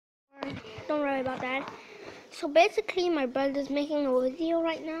don't worry about that. So basically, my brother's making a video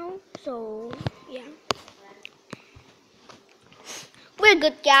right now. So yeah, we're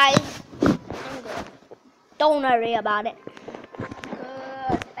good, guys. I'm good. Don't worry about it.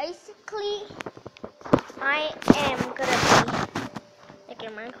 Basically, I am gonna be making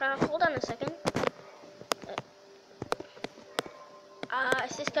Minecraft. Hold on a second.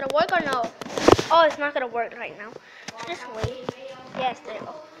 Is this gonna work or no? Oh, it's not gonna work right now. Just wait. Yes, there you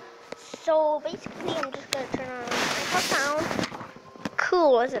go. So basically, I'm just gonna turn on the sound.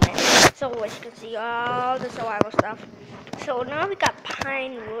 Cool, isn't it? So as you can see, all the survival stuff. So now we got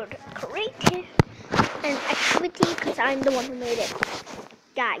Pinewood creative and activity because I'm the one who made it.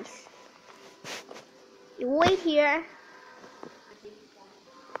 Guys, you wait here.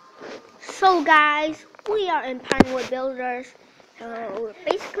 So guys, we are in Pinewood Builders. So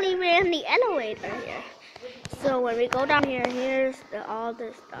basically, we're in the elevator here. So when we go down here, here's all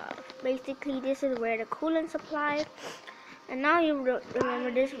this stuff. Basically, this is where the coolant supply. And now you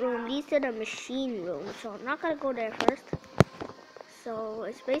remember this room leads to the machine room. So I'm not gonna go there first. So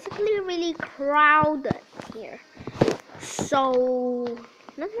it's basically really crowded here. So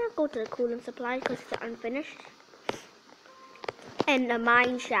let's not go to the coolant supply because it's unfinished. And the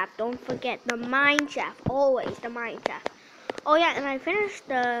mine shaft. Don't forget the mine shaft. Always the mine shaft. Oh yeah, and I finished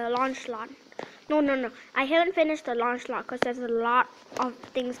the launch slot. No. I haven't finished the launch slot because there's a lot of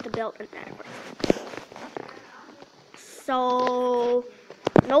things to build in there first. So,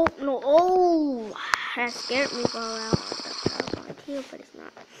 no. Oh, that scared me for a while. But it's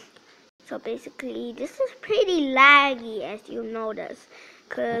not. So basically, this is pretty laggy as you notice.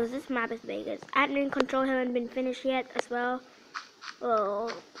 Because this map is big. Admin control haven't been finished yet as well. Well,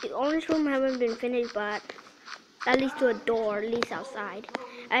 the orange room haven't been finished, but that leads to a door, at least outside.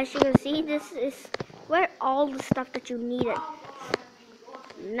 As you can see, this is where all the stuff that you needed.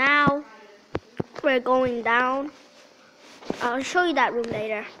 Now, we're going down. I'll show you that room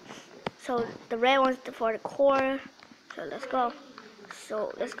later. So, the red one's for the core. So, let's go.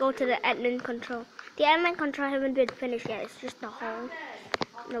 So, let's go to the admin control. The admin control haven't been finished yet. It's just the hole,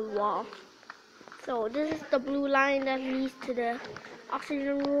 the wall. So, this is the blue line that leads to the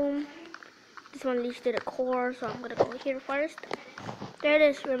oxygen room. This one leads to the core, so I'm gonna go here first. There it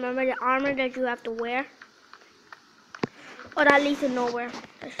is. Remember the armor that you have to wear? Oh, that leads to nowhere.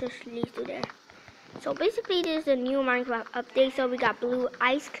 That just leads to there. So basically, this is a new Minecraft update. So we got blue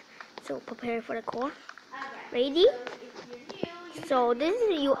ice. So prepare for the core. Ready? So this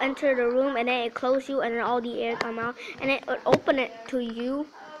is you enter the room and then it closes you and then all the air come out and then it open it to you,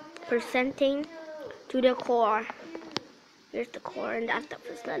 presenting to the core. Here's the core and that's the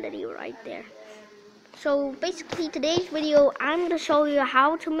facility right there. So basically today's video I'm going to show you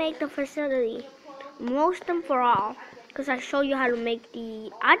how to make the facility most and for all, because I show you how to make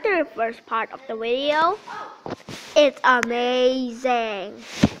the other first part of the video. It's amazing.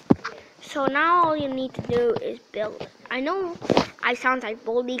 So now all you need to do is build. I know I sound like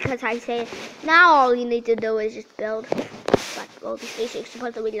Boldy because I say now all you need to do is just build. But Boldy Station is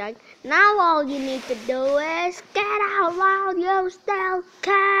supposed to be like, now all you need to do is get out while you still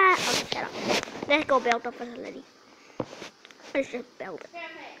can. Okay, shut up. Let's go build the facility. Let's just build it.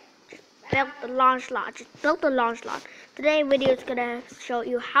 Just build the launch slot. Just build the launch slot. Today's video is gonna show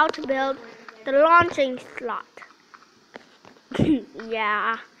you how to build the launching slot.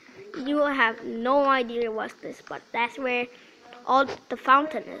 Yeah, you have no idea what's this, but that's where all the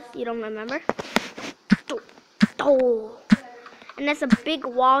fountain is. You don't remember? Oh. And there's a big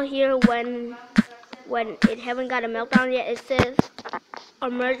wall here when it haven't got a meltdown yet. It says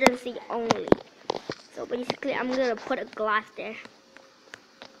emergency only. So basically I'm gonna put a glass there.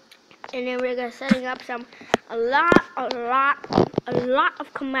 And then we're gonna setting up a lot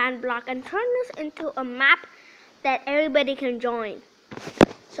of command block and turn this into a map that everybody can join.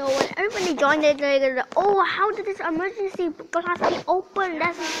 So when everybody joins it, they're gonna, oh, how did this emergency glass be open?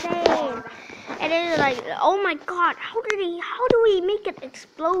 That's insane. And then they're like, oh my god, how do we make it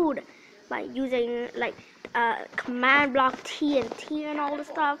explode? By using like command block TNT and all the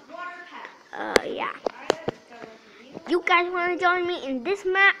stuff. Yeah. You guys wanna join me in this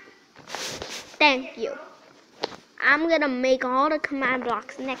map? Thank you. I'm gonna make all the command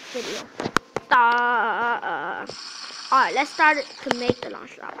blocks next video. Alright, let's start to make the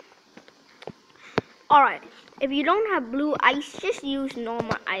launch slot. Alright, if you don't have blue ice, just use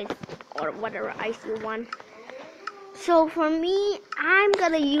normal ice or whatever ice you want. So for me, I'm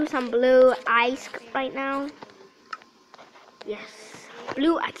gonna use some blue ice right now. Yes,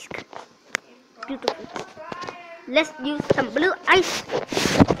 blue ice. Beautiful. Let's use some blue ice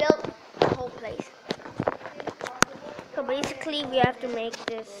to build the whole place. So basically, we have to make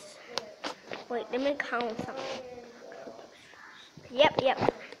this Wait, let me count something. Yep.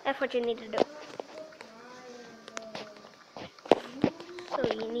 That's what you need to do. So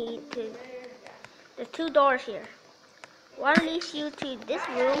you need to... There's 2 doors here. One leads you to this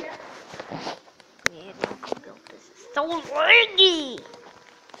room. Yeah, this is so laggy!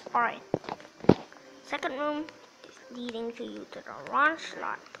 Alright. Second room is leading to you to the launch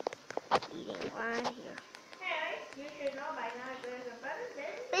slot. Leading right here.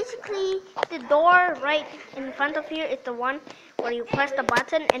 Basically, the door right in front of here is the one where you press the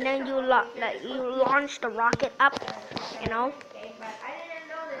button and then you launch the rocket up, you know.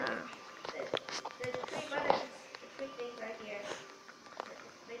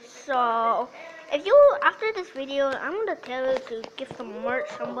 So, if you, after this video, I'm gonna tell you to give some merch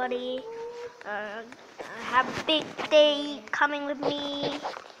somebody, have a big day coming with me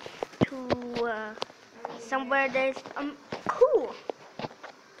to somewhere there's cool.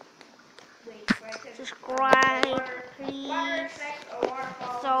 Subscribe, please.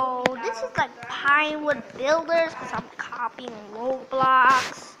 So this is like Pinewood Builders because I'm copying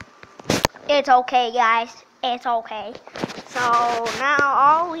Roblox. It's okay, guys. It's okay. So now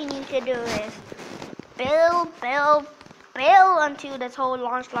all we need to do is build until this whole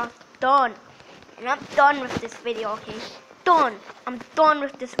launch slot's done. And I'm done with this video, okay? Done. I'm done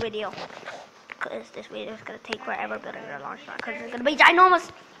with this video. Because this video is going to take forever building the launch slot. Because it's going to be ginormous.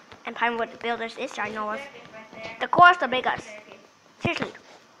 And Pinewood Builders is ginormous. The core is the biggest. Seriously.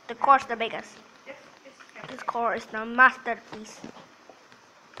 The core is the biggest. This core is the masterpiece.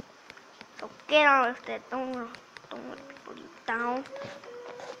 So get on with it. Don't let people you down.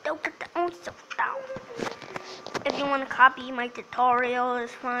 Don't get their own self down. If you want to copy my tutorial,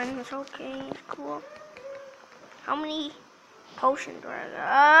 it's fine. It's okay. It's cool. How many potions do I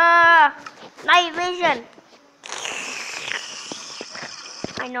got? Night vision.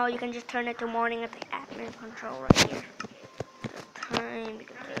 I know you can just turn it to morning at the admin control right here. The time, you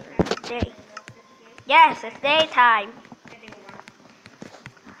can turn it to day. Yes, it's daytime.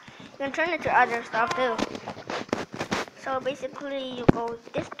 You can turn it to other stuff too. So basically, you go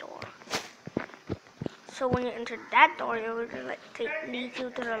this door. So when you enter that door, it will lead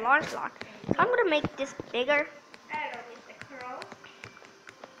you to the launch slot. So I'm gonna make this bigger.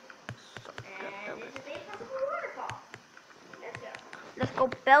 Let's go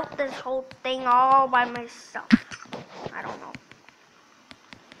build this whole thing all by myself. I don't know.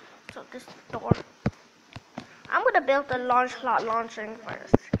 So this door. I'm gonna build the launch slot launching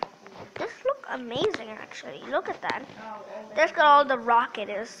first. This looks amazing actually. Look at that. There's got all the rocket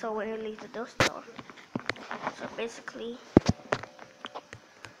is, so when you leave the door. So basically,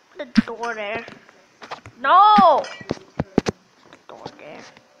 put the door there. No! The door there.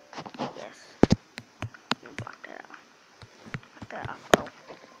 Yes. Block that out. Block that out, bro.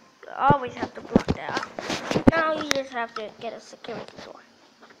 You always have to block that out. Now you just have to get a security door.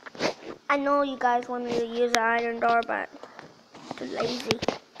 I know you guys want me to use an iron door, but I'm too lazy.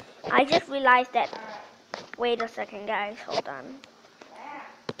 I just realized that. Wait a second, guys. Hold on.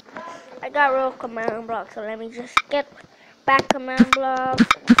 I got real command block, so let me just get back command block.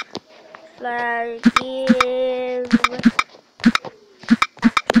 Like give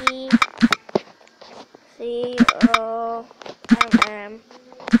E C O M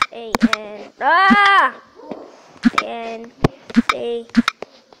A N N C.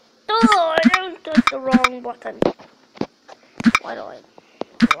 Oh, I don't touch the wrong button. Why do I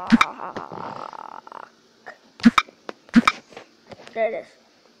block? There it is.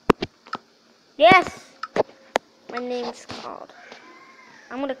 Yes! My name's called.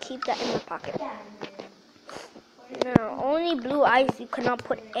 I'm gonna keep that in my pocket. Now, only blue eyes you cannot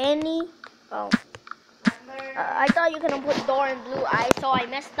put any. Oh. I thought you couldn't put door in blue eyes, so I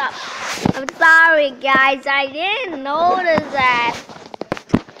messed up. I'm sorry, guys. I didn't notice that.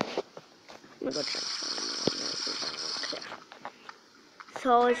 Let me go check.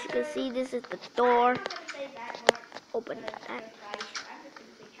 So, as you can see, this is the door. Open that.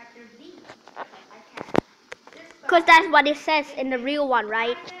 Because that's what it says in the real one,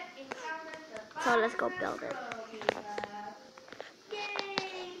 right? So let's go build it.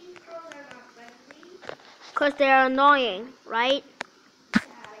 Because they're annoying, right?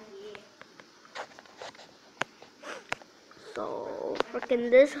 So, freaking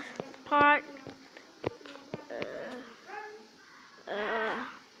this part.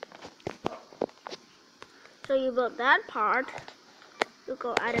 So you build that part. You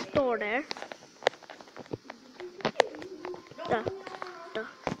go add a door there.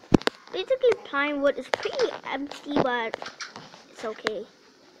 Basically, Pinewood is pretty empty, but it's okay.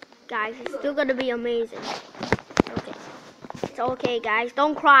 Guys, it's still gonna be amazing. Okay. okay, guys.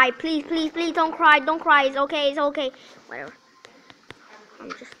 Don't cry. Please, please, please don't cry. Don't cry. It's okay. It's okay. Whatever.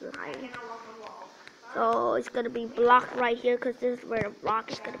 I'm just lying. So it's gonna be blocked right here because this is where the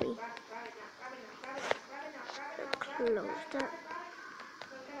rock is gonna be. Close that.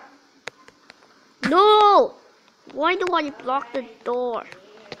 No! Why do I block the door?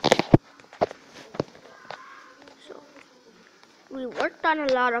 So we worked on a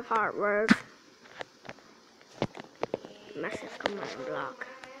lot of hard work. Massive command block.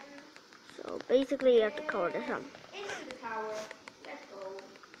 So basically you have to cover this up.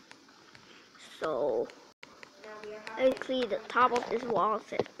 So basically the top of this wall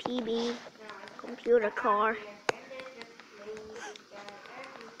says PB, computer car.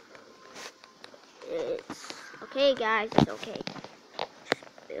 It's okay, guys, it's okay. Just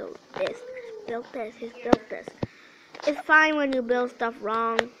build this, just build this. It's fine when you build stuff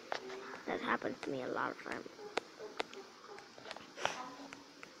wrong. That happens to me a lot of times.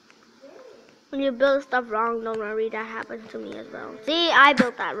 When you build stuff wrong, don't worry, that happens to me as well. See, I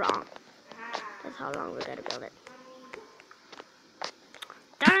built that wrong. That's how long we gotta build it.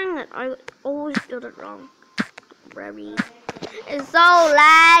 Dang it, I always build it wrong. Very. It's so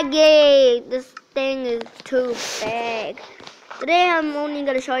laggy. This thing is too big. Today I'm only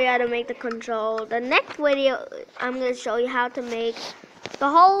gonna show you how to make the control. The next video I'm gonna show you how to make the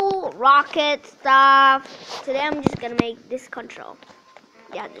whole rocket stuff. Today I'm just gonna make this control.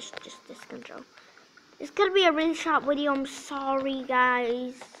 Yeah, just this control. It's gonna be a really short video. I'm sorry,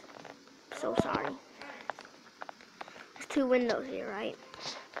 guys. So sorry. There's 2 windows here, right?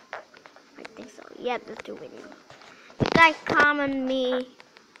 I think so. Yeah, there's 2 windows. You guys comment me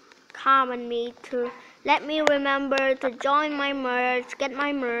to let me remember to join my merch, get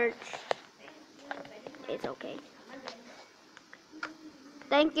my merch. It's okay.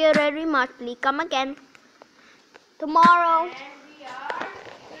 Thank you very much. Please come again. Tomorrow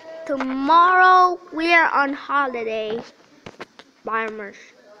we are on holiday. Buy our merch.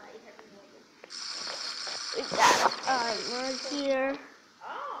 We got merch here.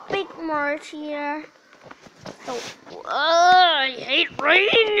 Big merch here. So, I hate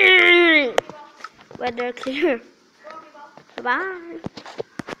raining. Weather clear. Bye.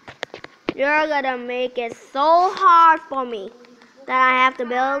 You're gonna make it so hard for me that I have to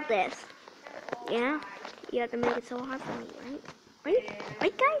build this. Yeah, you have to make it so hard for me, right?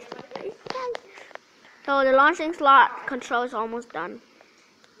 Right, guys? Right, guys? So the launching slot control is almost done.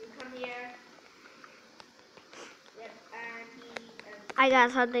 I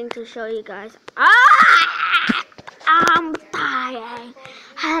got something to show you guys.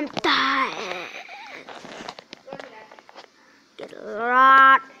 I'm tired. Get a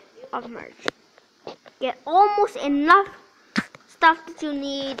lot of merch. Get almost enough stuff that you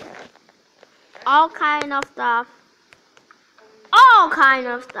need. All kind of stuff.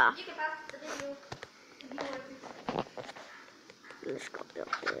 Let's go build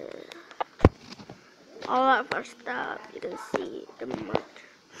this. All of our stuff. You can see the merch.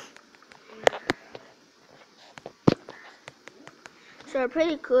 So a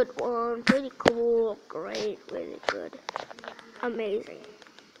pretty good one, pretty cool, great, really good, amazing.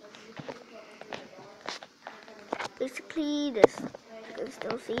 Basically, this, you can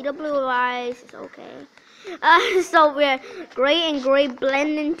still see the blue lights, it's okay. So we're gray and gray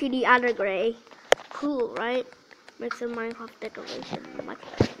blend into the other gray. Cool, right? Makes the Minecraft decoration much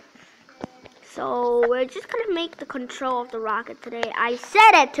better. So we're just gonna make the control of the rocket today. I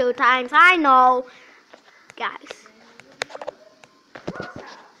said it 2 times, I know. Guys.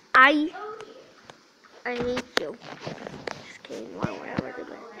 I hate you. Just kidding, whatever.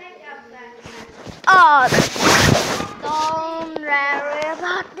 Oh, don't worry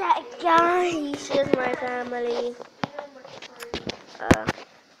about that guy. He's just my family.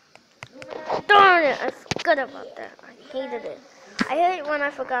 Darn it, I forgot about that. I hated it. I hate when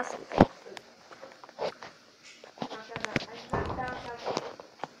I forgot something.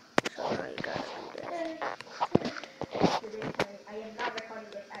 So now you gotta do this.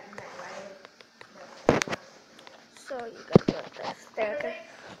 So you gotta build this staircase.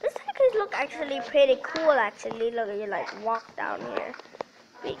 This staircase look actually pretty cool. Actually, look, you like walk down here.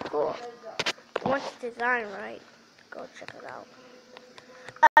 Pretty cool. Once design right, go check it out.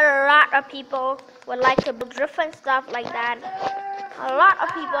 A lot of people would like to build different stuff like that. A lot of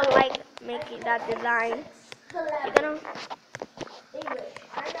people like making that design. You're gonna.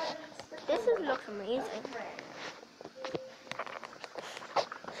 This looks amazing.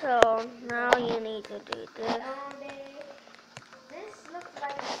 So now you need to do this.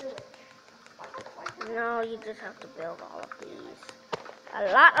 Now you just have to build all of these.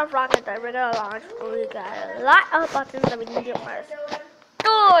 a lot of rockets that we're gonna launch. We got a lot of buttons that we need to press.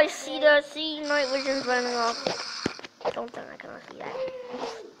 Oh, I see night vision's running off. Don't think I cannot see that.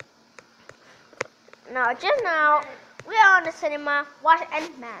 Now, just now, we are on the cinema watching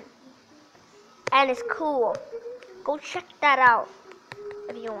Ant-Man. And it's cool. Go check that out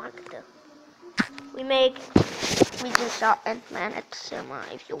if you want to. We just saw Ant-Man at the cinema.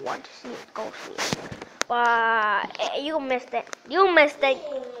 If you want to see it, go see it. But you missed it. You missed it.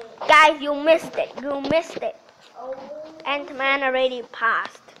 Guys, you missed it. You missed it. Ant-Man already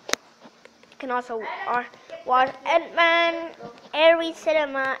passed. You can also watch Ant-Man every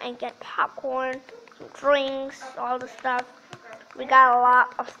cinema and get popcorn, some drinks, all the stuff. We got a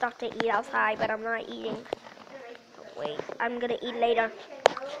lot of stuff to eat outside, but I'm not eating. Wait, I'm gonna eat later.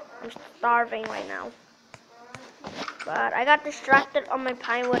 I'm starving right now. But I got distracted on my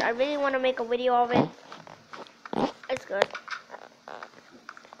Pinewood. I really want to make a video of it. It's good.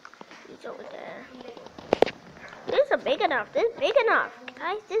 He's over there. This is big enough. This is big enough.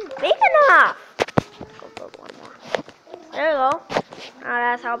 Guys, this is big enough. Go build one more. There we go. Now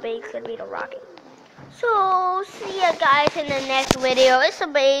that's how big it's gonna be the rocket. So, see you guys in the next video. It's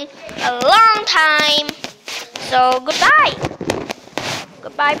gonna be a long time. So, goodbye.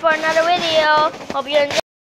 Goodbye for another video. Hope you enjoyed.